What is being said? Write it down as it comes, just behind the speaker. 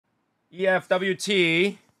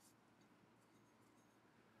EFWT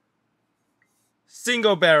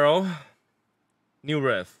single barrel new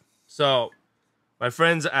riff. So my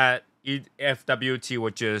friends at EFWT,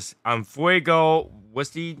 which is Fuego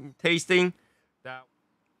whiskey tasting.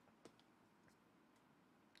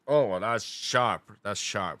 Oh, that's sharp. That's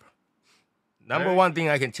sharp. Number one thing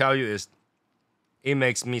I can tell you is it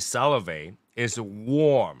makes me salivate. It's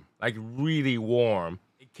warm, like really warm.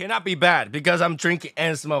 It cannot be bad because I'm drinking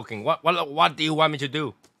and smoking. What do you want me to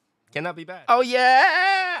do? Cannot be bad. Oh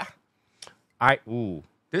yeah.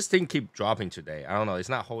 This thing keep dropping today. I don't know. It's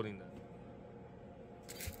not holding the.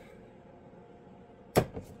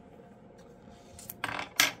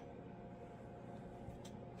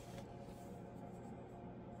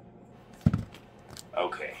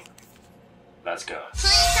 Okay, let's go.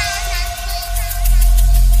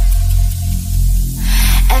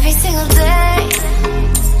 Every single day,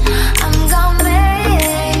 I'm gonna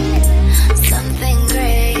make something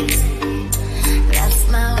great. That's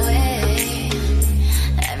my way.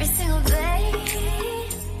 Every single day,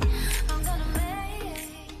 I'm gonna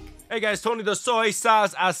make. Hey guys, Tony the Soy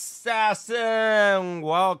Sauce Assassin.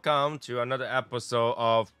 Welcome to another episode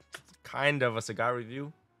of kind of a cigar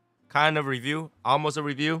review. Kind of review, almost a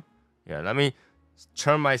review. Yeah, let me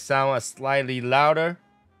turn my sound slightly louder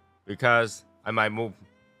because I might move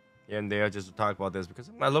here and there just to talk about this because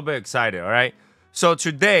I'm a little bit excited, all right? So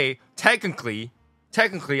today, technically,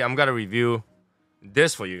 I'm gonna review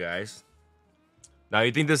this for you guys. Now,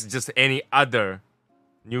 you think this is just any other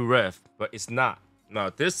new riff, but it's not.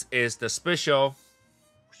 No, this is the special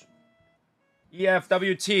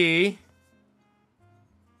EFWT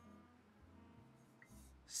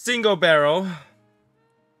single barrel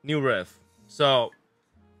new riff. So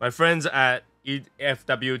my friends at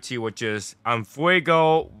EFWT, which is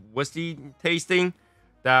Fuego whiskey tasting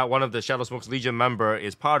that one of the shadowsmokerslegion member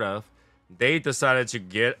is part of, they decided to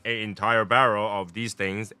get an entire barrel of these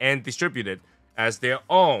things and distribute it as their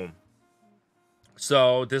own.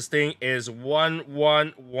 So this thing is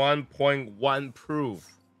 111.1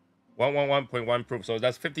 proof. 111.1 proof. So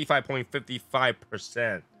that's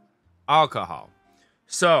 55.55% alcohol.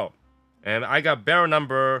 So, and I got barrel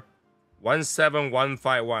number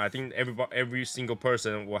 17151. I think every single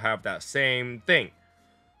person will have that same thing.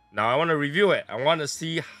 Now I want to review it. I want to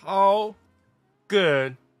see how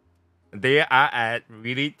good they are at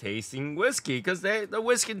really tasting whiskey, because they're the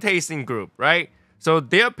whiskey tasting group, right? So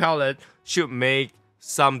their palate should make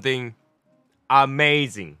something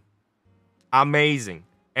amazing. Amazing.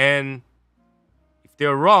 And if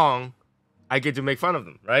they're wrong, I get to make fun of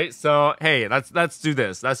them, right? So hey, let's do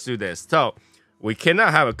this. Let's do this. So we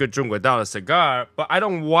cannot have a good drink without a cigar, but I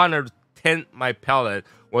don't want to tint my palate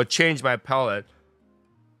or change my palate.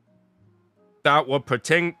 That will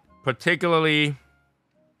particularly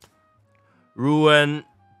ruin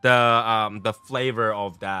the flavor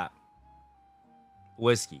of that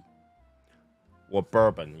whiskey or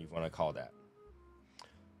bourbon, if you want to call that.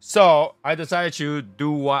 So I decided to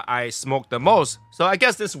do what I smoke the most. So I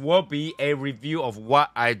guess this will be a review of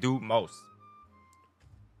what I do most.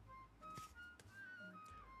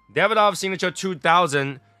 Davidoff Signature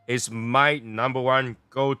 2000 is my number one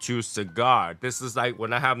go-to cigar. This is like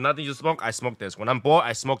when I have nothing to smoke, I smoke this. When I'm bored,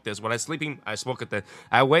 I smoke this. When I'm sleeping, I smoke it.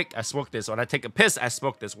 I wake, I smoke this. When I take a piss, I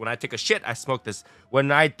smoke this. When I take a shit, I smoke this.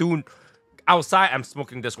 When I do outside, I'm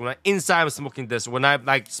smoking this. When I'm inside, I'm smoking this. When I'm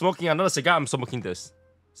like smoking another cigar, I'm smoking this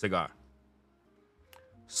cigar.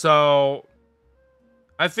 So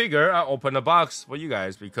I figure I'll open a box for you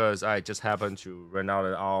guys because I just happened to run out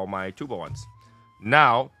of all my tuba ones.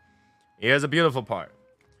 Now, here's a beautiful part.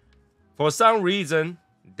 For some reason,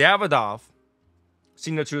 Davidoff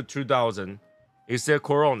Signature 2000 is their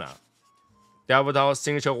Corona. Davidoff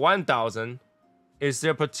Signature 1000 is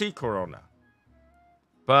their Petite Corona.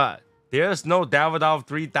 But there's no Davidoff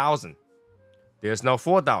 3000. There's no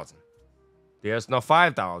 4000. There's no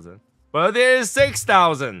 5,000, but there is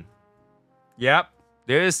 6,000. Yep,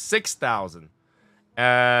 there is 6,000.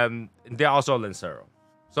 They're also Lancero.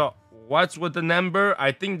 So what's with the number?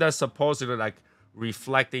 I think that's supposedly like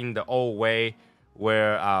reflecting the old way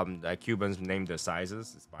where the Cubans name their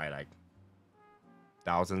sizes. It's by like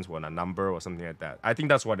thousands with a number or something like that. I think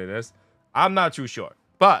that's what it is. I'm not too sure,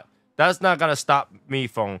 but that's not gonna stop me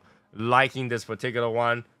from liking this particular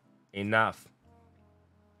one enough.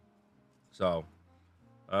 So,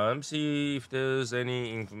 let me see if there's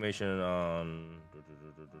any information on.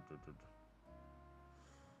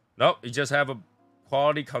 Nope, you just have a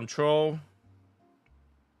quality control.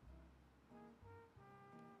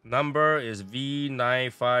 Number is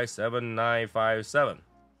V957957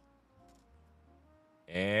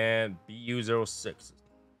 and BU06.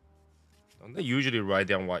 Don't they usually write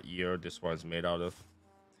down what year this one's made out of?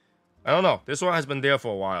 I don't know. This one has been there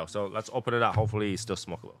for a while, so let's open it up. Hopefully it's still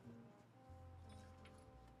smokable.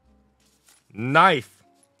 Knife.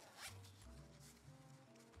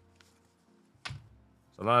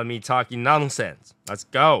 So not me talking nonsense. Let's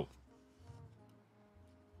go.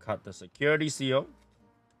 Cut the security seal.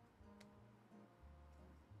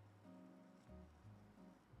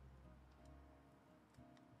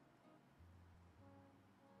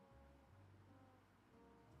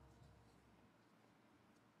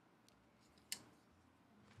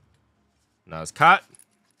 Now it's cut.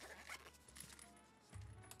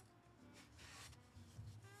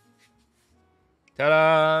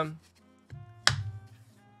 Ta-da!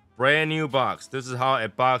 Brand new box. This is how a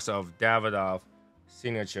box of Davidoff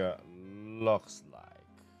Signature looks like.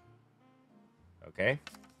 Okay.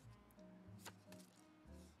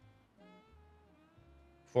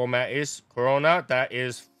 Format is Corona. That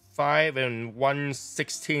is 5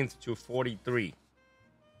 1/16 to 43.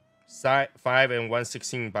 5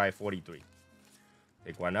 1/16 by 43.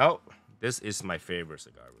 Take one out. This is my favorite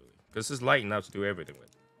cigar, really. This is light enough to do everything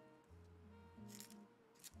with.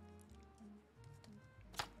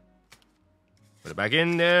 Put it back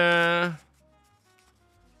in there.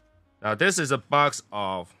 Now this is a box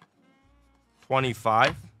of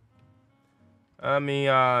 25. Let me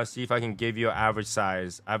see if I can give you an average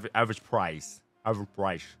size, average price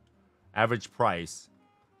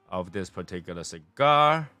of this particular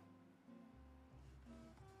cigar.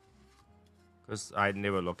 Because I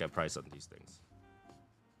never look at price on these things.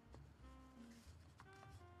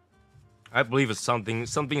 I believe it's something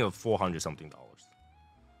of $400 something.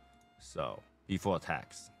 So before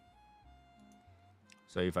tax.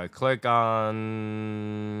 So if I click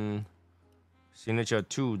on Signature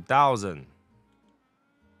 2000,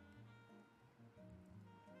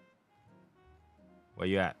 where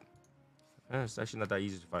you at? It's actually not that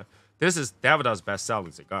easy to find. This is Davidoff's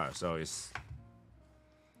best-selling cigar, so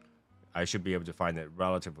I should be able to find it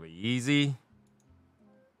relatively easy.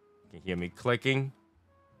 You can hear me clicking.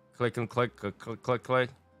 Click and click, click, click, click, click.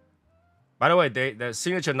 By the way, the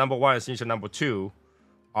signature number 1 and signature number 2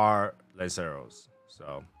 are Lanceros.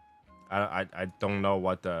 So I don't know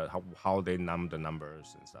what how they number the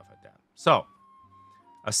numbers and stuff like that. So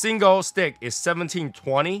a single stick is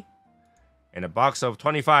 $17.20, and a box of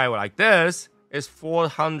 25 like this is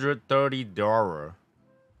 $430.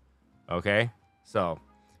 Okay, so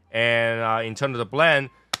and in terms of the blend,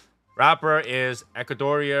 wrapper is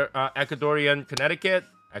Ecuadorian Connecticut,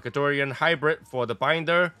 Ecuadorian hybrid for the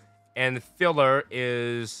binder, and filler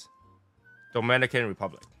is Dominican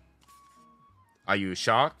Republic. Are you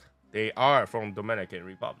shocked? They are from Dominican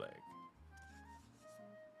Republic.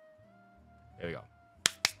 Here we go.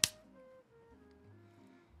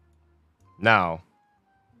 Now,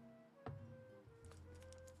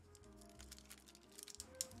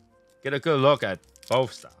 get a good look at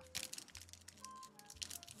both stuff.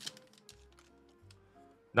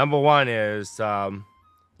 Number 1 is the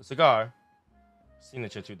cigar,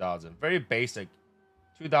 Signature 2000. Very basic.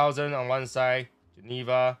 2000 on one side,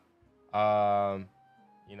 Geneva.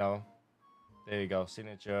 You know, there you go.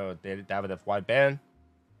 Signature Davidoff white band.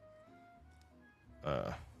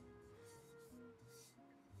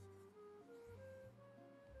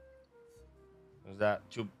 Is that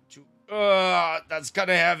too? That's kind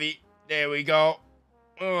of heavy. There we go.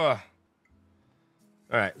 All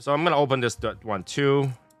right, so I'm gonna open this one too,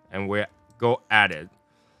 and we go at it.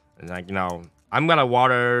 And like, you know, I'm gonna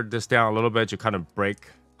water this down a little bit to kind of break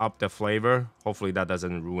up the flavor. Hopefully that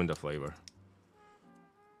doesn't ruin the flavor.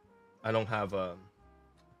 I don't have a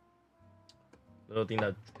little thing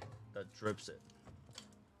that drips it.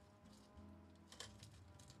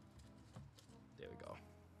 There we go.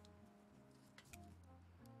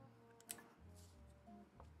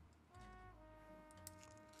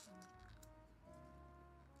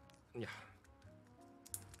 Yeah.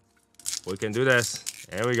 We can do this.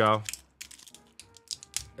 There we go.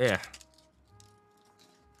 Yeah.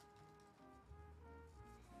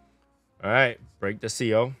 All right, break the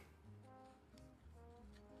seal.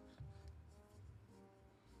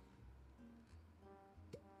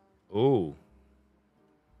 Ooh.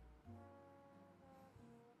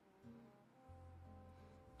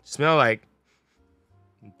 Smell like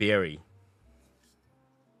berry.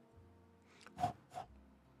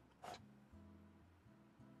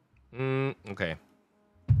 Okay.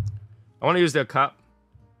 I want to use their cup,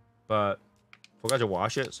 but forgot to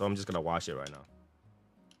wash it, so I'm just gonna wash it right now.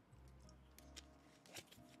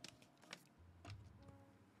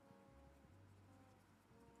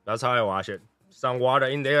 That's how I wash it. Some water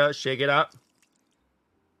in there, shake it up.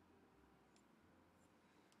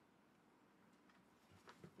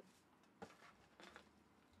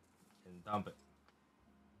 and dump it.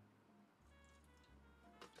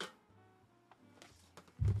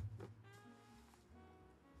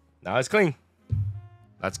 Now it's clean.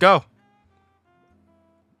 Let's go.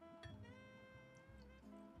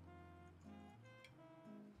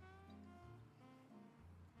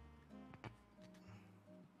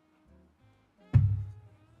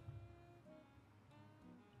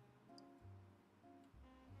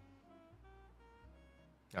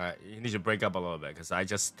 All right, you need to break up a little bit because I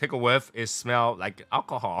just take a whiff. It smells like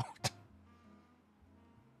alcohol.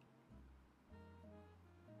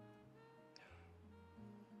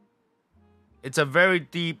 It's a very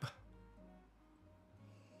deep.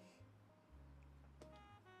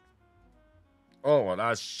 Oh, well,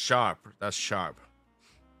 that's sharp. That's sharp.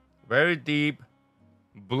 Very deep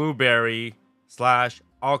blueberry slash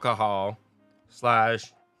alcohol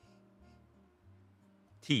slash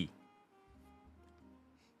tea.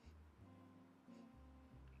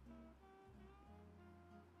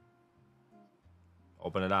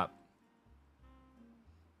 Open it up.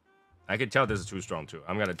 I can tell this is too strong too.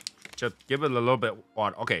 I'm gonna just give it a little bit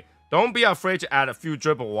water. Okay, don't be afraid to add a few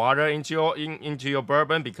drip of water into your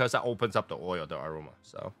bourbon because that opens up the oil, the aroma.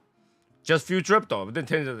 So just few drip though. But then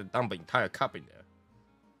tend to dump an entire cup in there.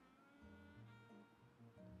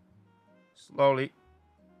 Slowly,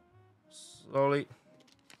 slowly.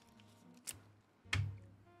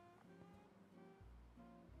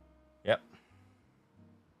 Yep.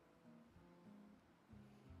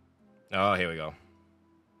 Oh, here we go.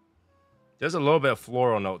 There's a little bit of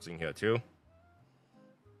floral notes in here too.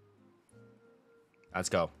 Let's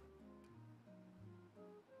go.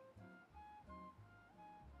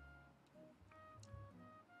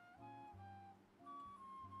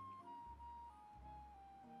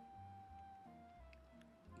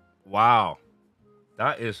 Wow.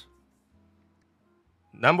 That is...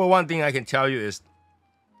 Number one thing I can tell you is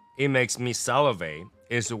it makes me salivate.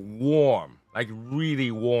 It's warm. Like really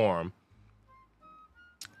warm.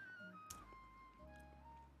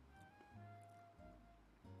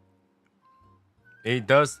 It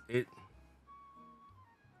does it.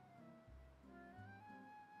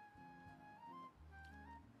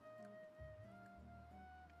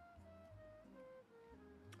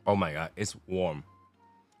 Oh my god, it's warm.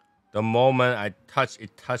 The moment I touch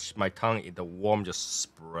it, touched my tongue, the warm just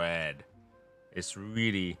spread. It's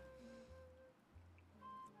really.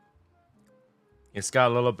 It's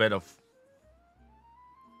got a little bit of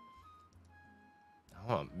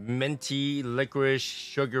minty, licorice,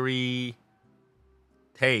 sugary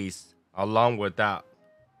taste, along with that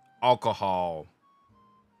alcohol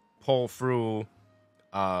pull through,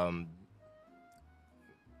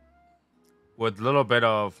 with a little bit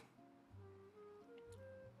of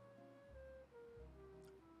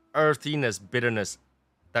earthiness, bitterness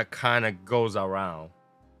that kind of goes around.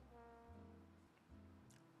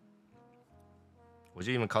 Would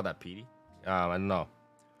you even call that peaty? I don't know.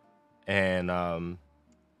 And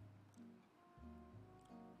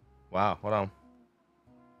wow, hold on.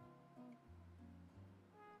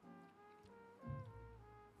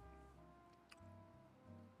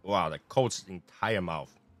 Wow, that coats the entire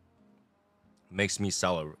mouth. Makes me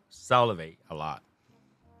salivate a lot.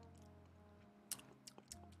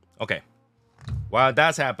 Okay. While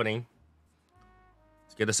that's happening,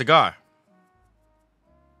 let's get a cigar.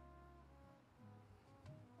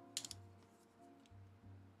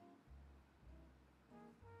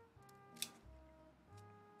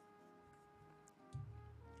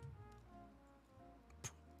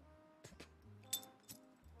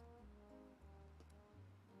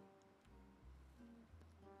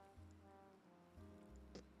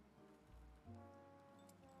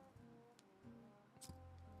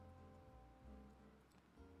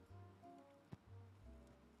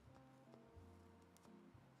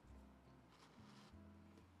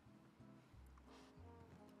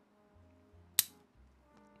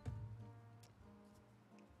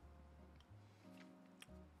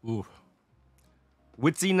 Ooh.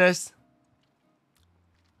 Witziness.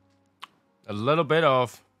 A little bit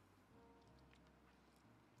of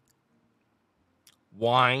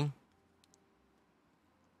wine.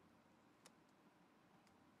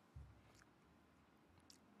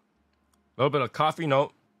 A little bit of coffee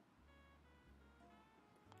note.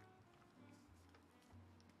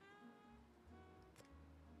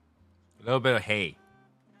 A little bit of hay.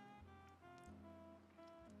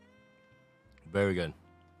 Very good.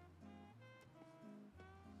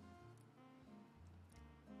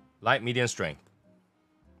 Light, medium strength.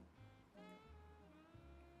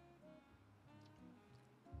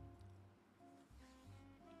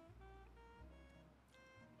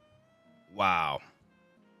 Wow.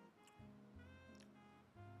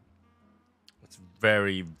 It's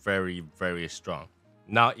very, very, very strong.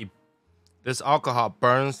 Now, this alcohol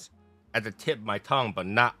burns at the tip of my tongue, but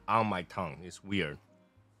not on my tongue. It's weird.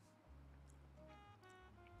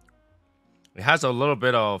 It has a little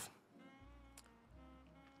bit of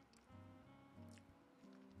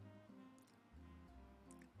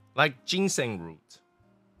like ginseng root.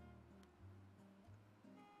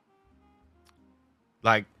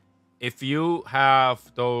 Like if you have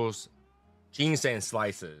those ginseng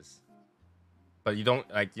slices, but you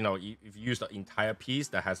don't like, you know, if you use the entire piece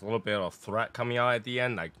that has a little bit of thread coming out at the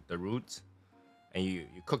end, like the roots, and you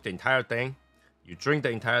cook the entire thing, you drink the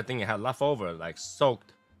entire thing, you have leftover like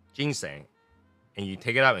soaked ginseng, and you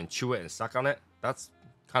take it out and chew it and suck on it. That's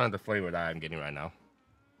kind of the flavor that I'm getting right now.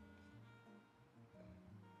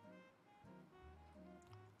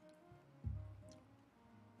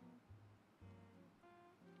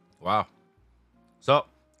 Wow. So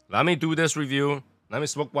let me do this review. Let me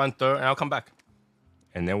smoke 1/3 and I'll come back.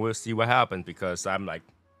 And then we'll see what happens, because I'm like,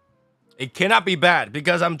 it cannot be bad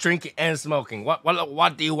because I'm drinking and smoking.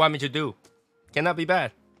 What do you want me to do? Cannot be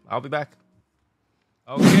bad. I'll be back.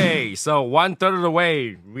 Okay, so 1/3 of the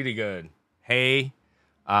way, really good. Hay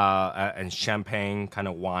and champagne kind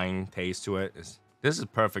of wine taste to it. This is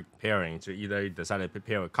perfect pairing to either decide to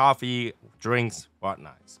prepare with coffee, drinks,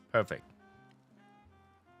 whatnot. It's perfect.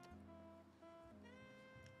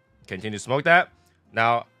 Continue to smoke that.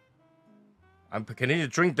 Now, I'm continuing to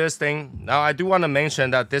drink this thing. Now, I do want to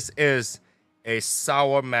mention that this is a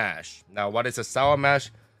sour mash. Now, what is a sour mash?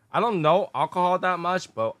 I don't know alcohol that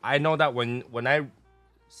much, but I know that when I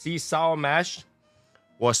see sour mash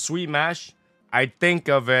or sweet mash, I think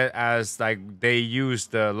of it as like they use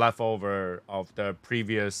the leftover of the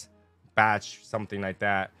previous batch, something like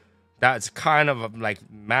that. That's kind of like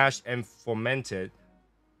mashed and fermented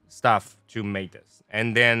stuff to make this.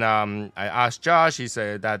 And then I asked Josh, he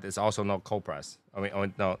said that there's also no cold press. I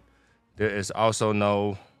mean, no, there is also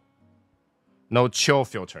no chill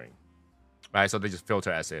filtering, right? So they just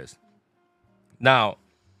filter as is. Now,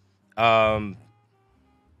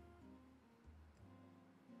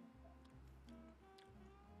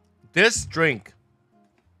 this drink,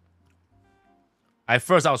 at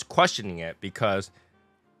first I was questioning it because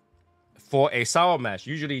for a sour mash,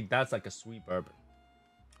 usually that's like a sweet bourbon.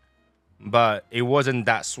 But it wasn't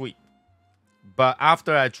that sweet. But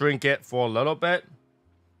after I drink it for a little bit,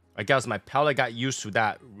 I guess my palate got used to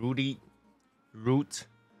that root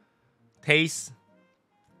taste.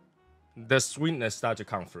 The sweetness started to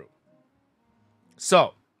come through.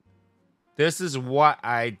 So, this is what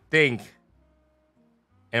I think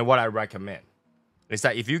and what I recommend. Is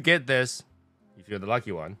that if you get this, if you're the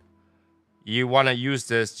lucky one, you want to use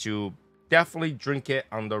this to definitely drink it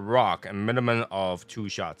on the rock, a minimum of 2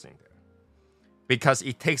 shots in there. Because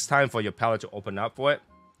it takes time for your palate to open up for it.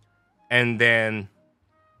 And then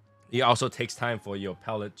it also takes time for your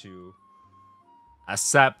palate to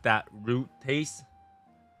accept that root taste.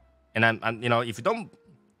 And I'm you know, if you don't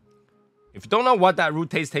know what that root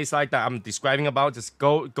taste tastes like that I'm describing about, just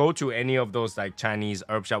go to any of those like Chinese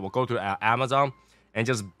herb shop or go to Amazon and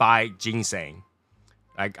just buy ginseng.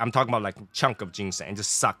 Like I'm talking about like a chunk of ginseng and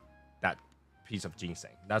just suck that piece of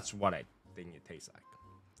ginseng. That's what I think it tastes like.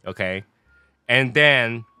 Okay? And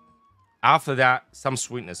then, after that, some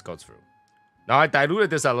sweetness goes through. Now, I diluted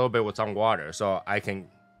this a little bit with some water, so I can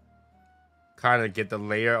kind of get the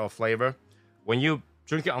layer of flavor. When you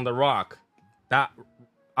drink it on the rock, that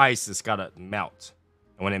ice has got to melt.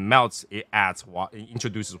 And when it melts, it adds water, it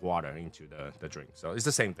introduces water into the drink. So, it's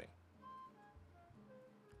the same thing.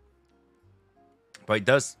 But it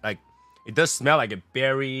does smell like a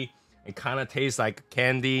berry. It kind of tastes like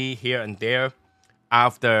candy here and there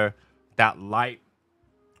after that light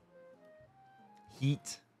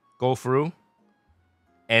heat go through,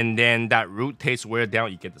 and then that root taste wear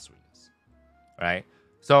down, you get the sweetness, right?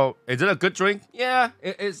 So is it a good drink? Yeah,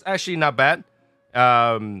 it's actually not bad.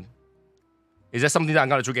 Is that something that I'm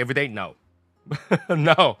gonna drink every day? No.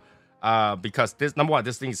 No, because this, number one,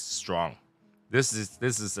 this thing is strong. This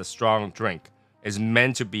is a strong drink. It's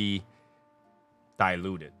meant to be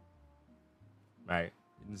diluted, right?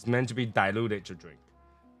 It's meant to be diluted to drink.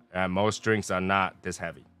 Most drinks are not this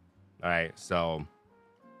heavy. All right, so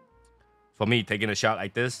for me, taking a shot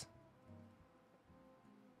like this,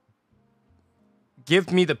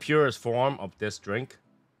 give me the purest form of this drink,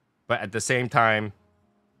 but at the same time,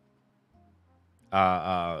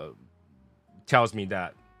 tells me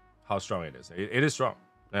that how strong it is. It is strong.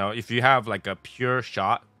 Now, if you have like a pure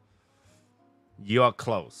shot, you're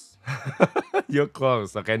close. You're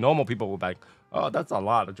close. Okay, normal people will be like, oh, that's a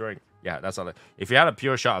lot of drink. Yeah, that's all. If you had a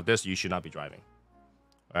pure shot of this, you should not be driving.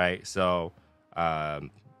 All right, so and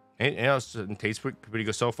it tastes pretty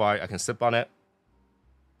good so far. I can sip on it.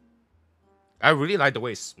 I really like the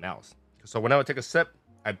way it smells. So whenever I take a sip,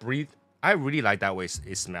 I breathe. I really like that way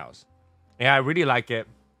it smells. And I really like it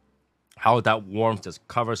how that warmth just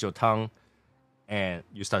covers your tongue and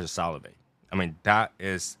you start to salivate. I mean, that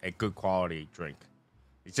is a good quality drink.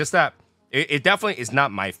 It's just that it definitely is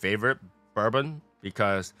not my favorite bourbon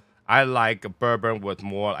because I like a bourbon with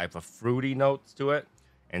more like a fruity note to it.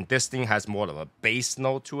 And this thing has more of a base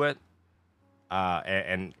note to it.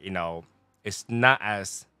 And you know, it's not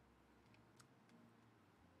as,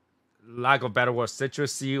 lack of a better word,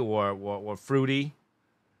 citrusy or fruity.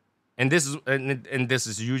 And this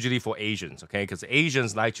is usually for Asians, okay? Because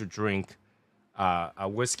Asians like to drink a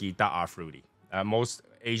whiskey that are fruity. Most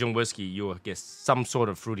Asian whiskey, you will get some sort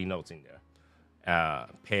of fruity notes in there.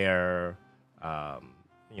 Pear,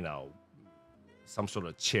 you know, some sort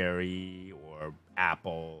of cherry or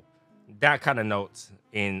apple, that kind of notes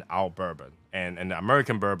in our bourbon. And the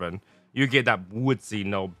American bourbon, you get that woodsy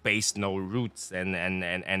note, base note, roots,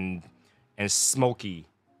 and smoky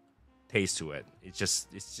taste to it. It's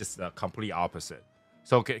just the complete opposite.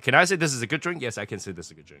 So can I say this is a good drink? Yes, I can say this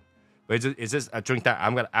is a good drink. But is this a drink that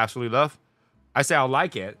I'm gonna absolutely love? I say I'll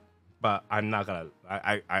like it, but I'm not gonna.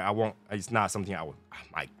 I won't. It's not something I would. Oh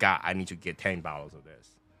my God, I need to get 10 bottles of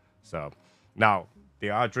this. So now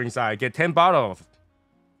there are drinks that I get 10 bottles of,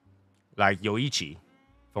 like Yoichi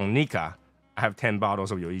from Nika. I have 10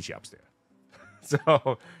 bottles of Yoichi upstairs.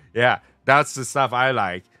 So yeah, that's the stuff I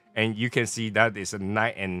like, and you can see that is a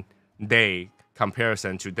night and day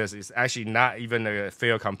comparison to this. It's actually not even a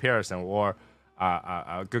fair comparison or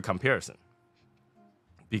a good comparison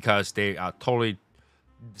because they are totally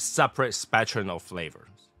separate spectrum of flavors.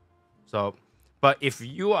 So, but if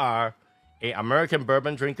you are an American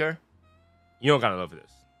bourbon drinker, you're gonna love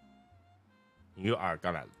this. You are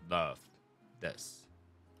gonna love this.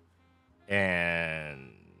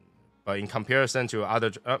 But in comparison to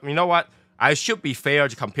other, you know what? I should be fair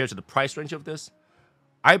to compare to the price range of this.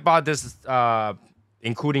 I bought this,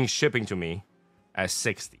 including shipping to me, at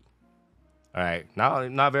 $60. All right,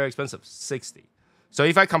 not very expensive, $60. So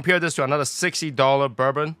if I compare this to another $60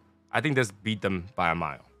 bourbon, I think this beat them by a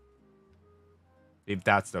mile. If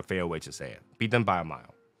that's the fair way to say it, beat them by a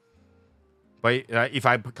mile. But if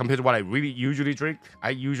I compare to what I really usually drink, I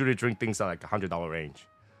usually drink things that like $100 range,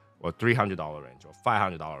 or $300 range, or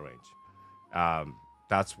 $500 range.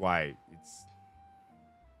 That's why it's,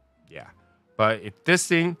 yeah. But if this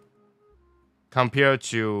thing compared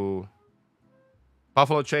to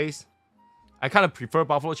Buffalo Trace, I kind of prefer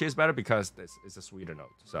Buffalo Trace better because it's a sweeter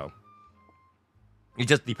note. So it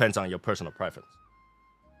just depends on your personal preference.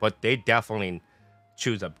 But they definitely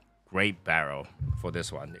choose a great barrel for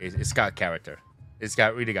this one. It's got character. It's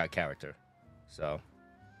really got character. So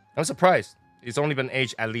I'm surprised. It's only been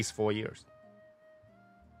aged at least 4 years.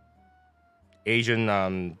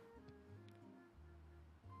 Asian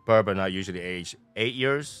bourbon are usually aged 8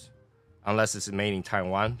 years, unless it's made in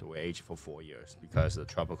Taiwan. We're aged for 4 years because of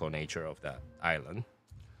the tropical nature of that island.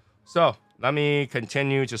 So let me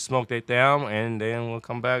continue to smoke it down, and then we'll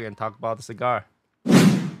come back and talk about the cigar.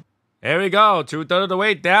 There we go, 2/3 of the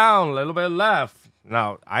way down, a little bit left.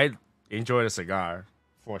 Now I enjoy the cigar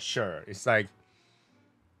for sure. It's like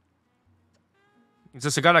it's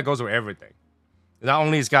a cigar that goes with everything. Not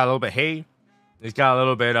only it's got a little bit of hay, it's got a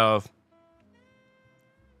little bit of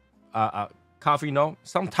coffee note.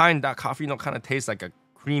 Sometimes that coffee note kind of tastes like a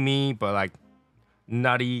creamy but like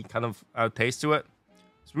nutty kind of taste to it.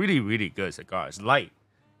 It's really, really good cigar. It's light.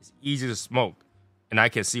 It's easy to smoke. And I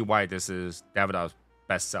can see why this is Davidoff's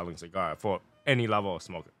best-selling cigar for any level of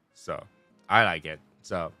smoker. So I like it.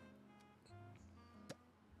 So,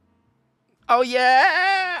 oh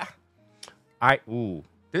yeah!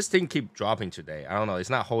 This thing keep dropping today. I don't know. It's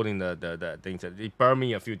not holding the thing. It burned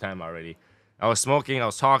me a few times already. I was smoking, I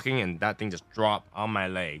was talking, and that thing just dropped on my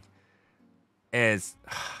leg. It's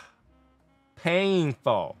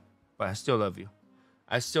painful, but I still love you.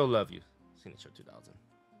 I still love you, Signature 2000.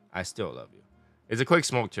 I still love you. It's a quick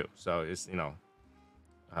smoke too, so it's, you know,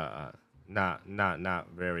 not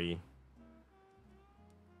very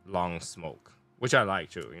long smoke, which I like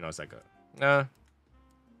too. You know, it's like a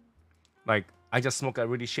like I just smoked a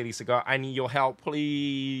really shitty cigar. I need your help,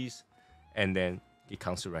 please. And then it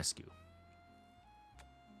comes to rescue.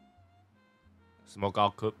 Smoke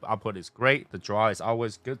output is great. The draw is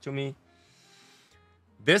always good to me.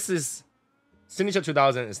 This is Signature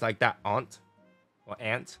 2000 is like that aunt or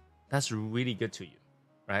aunt that's really good to you,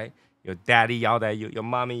 right? Your daddy yelled at you, your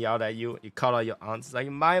mommy yelled at you. You call out your aunt, it's like,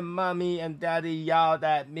 my mommy and daddy yelled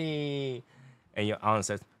at me. And your aunt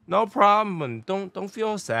says, no problem, don't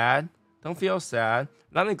feel sad. Don't feel sad.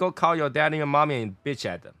 Let me go call your daddy and mommy and bitch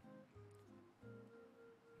at them.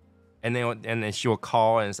 And then she will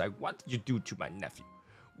call and it's like, what did you do to my nephew?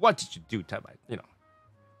 What did you do to my, you know?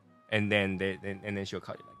 And then she'll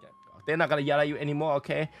call you like that. They're not gonna yell at you anymore,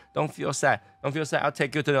 okay? Don't feel sad. Don't feel sad. I'll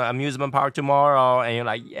take you to the amusement park tomorrow. And you're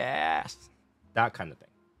like, yes. That kind of thing.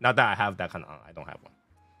 Not that I have that kind of aunt. I don't have one.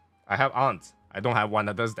 I have aunts. I don't have one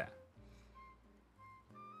that does that.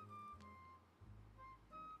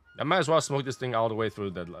 I might as well smoke this thing all the way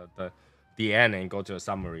through the end and go to a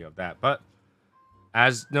summary of that. But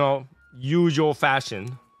as you know, usual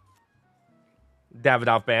fashion,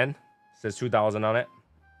 Davidoff band says 2000 on it.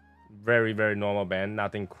 Very, very normal band.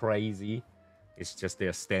 Nothing crazy. It's just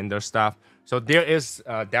their standard stuff. So there is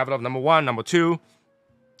Davidoff number 1, number 2,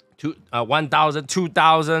 1000,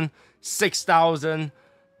 2000, 6000,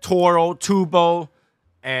 Toro, Tubo,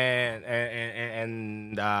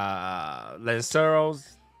 and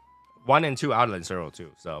Lanceros. 1 and 2 out of Lancero too.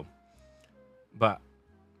 So, but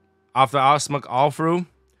after I smoke all through,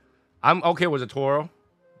 I'm okay with the Toro,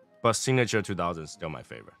 but Signature 2000 is still my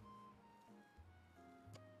favorite.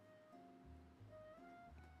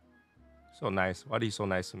 So nice. Why are you so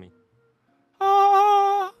nice to me?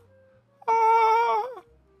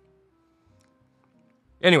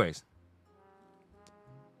 Anyways,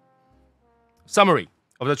 summary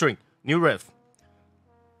of the drink. New Riff.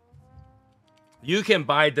 You can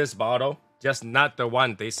buy this bottle, just not the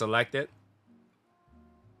one they selected,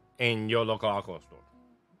 in your local alcohol store.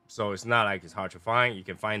 So it's not like it's hard to find. You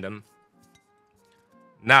can find them.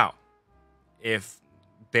 Now, if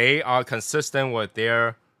they are consistent with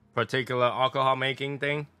their particular alcohol making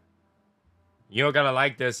thing, you're gonna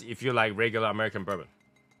like this if you like regular American bourbon.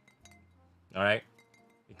 All right?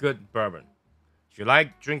 Good bourbon. If you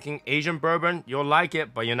like drinking Asian bourbon, you'll like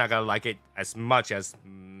it, but you're not gonna like it as much as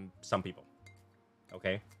some people.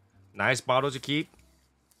 Okay, nice bottle to keep.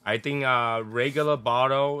 I think regular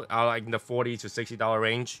bottle are like in the $40 to $60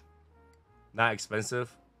 range. Not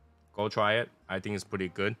expensive. Go try it. I think it's pretty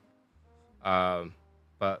good.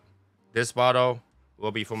 But this bottle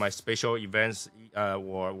will be for my special events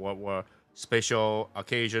or special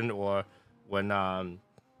occasion, or when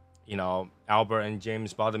you know, Albert and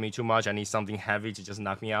James bother me too much. I need something heavy to just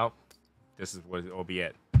knock me out. This is what it will be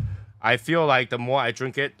it. I feel like the more I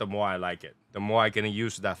drink it, the more I like it. The more I get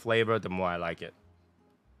used to that flavor, the more I like it.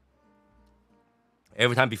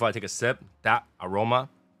 Every time before I take a sip, that aroma,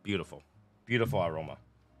 beautiful. Beautiful aroma.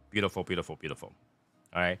 Beautiful, beautiful, beautiful.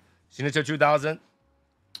 All right. Signature 2000.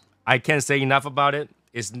 I can't say enough about it.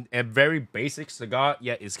 It's a very basic cigar,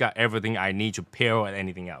 yet it's got everything I need to pair with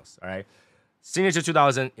anything else. All right. Signature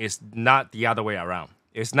 2000 is not the other way around.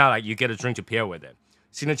 It's not like you get a drink to pair with it.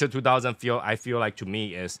 Signature 2000 I feel like to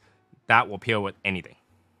me is that will pair with anything.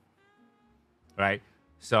 Right?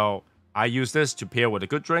 So I use this to pair with a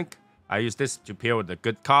good drink. I use this to pair with a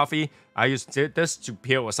good coffee. I use this to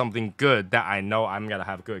pair with something good that I know I'm gonna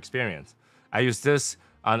have a good experience. I use this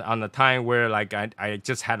on a time where like I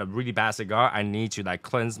just had a really bad cigar. I need to like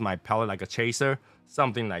cleanse my palate like a chaser,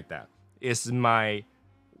 something like that. It's my,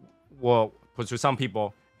 well, to some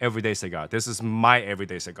people, everyday cigar. This is my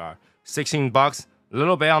everyday cigar. $16, a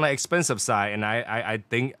little bit on the expensive side, and I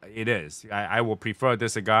think it is. I will prefer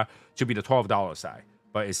this cigar to be the $12 side,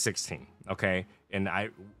 but it's 16, okay? And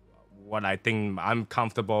what I think I'm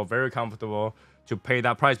comfortable, very comfortable to pay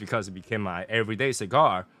that price because it became my everyday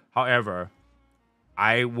cigar. However,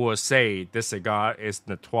 I would say this cigar is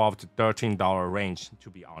the $12 to $13 range, to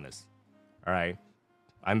be honest. All right?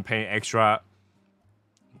 I'm paying extra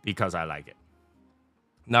because I like it.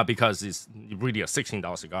 Not because it's really a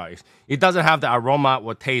 $16 cigar. It doesn't have the aroma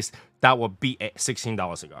or taste that will beat a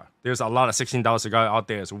 $16 cigar. There's a lot of $16 cigar out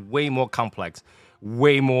there. It's way more complex,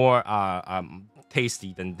 way more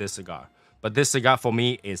tasty than this cigar. But this cigar for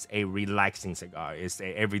me is a relaxing cigar. It's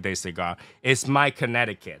an everyday cigar. It's my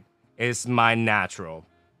Connecticut. It's my natural.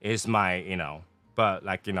 It's my, you know. But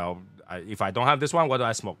like, you know, if I don't have this one, what do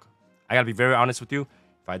I smoke? I gotta be very honest with you.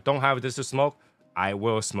 If I don't have this to smoke, I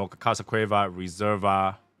will smoke a Casa Cueva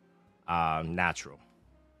Reserva Natural.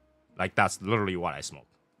 Like, that's literally what I smoke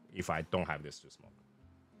if I don't have this to smoke.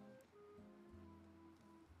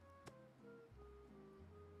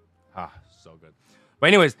 Ah, so good. But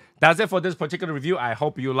anyways, that's it for this particular review. I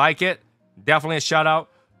hope you like it. Definitely a shout out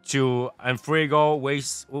to Enfuego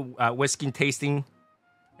Whiskey Tasting.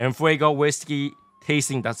 Enfuego Whiskey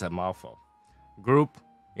Tasting, that's a mouthful. Group,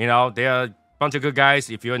 you know, they're a bunch of good guys.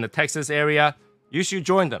 If you're in the Texas area, you should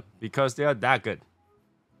join them because they are that good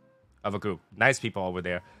of a group. Nice people over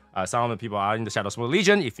there. Some of the people are in the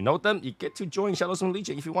shadowsmokerslegion. If you know them, you get to join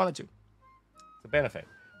shadowsmokerslegion if you wanted to. It's a benefit,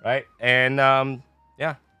 right? And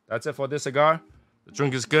yeah, that's it for this cigar. The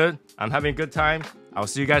drink is good. I'm having a good time. I'll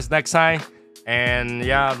see you guys next time. And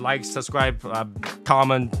yeah, like, subscribe,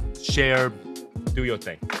 comment, share, do your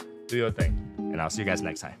thing. Do your thing. And I'll see you guys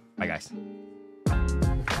next time. Bye, guys.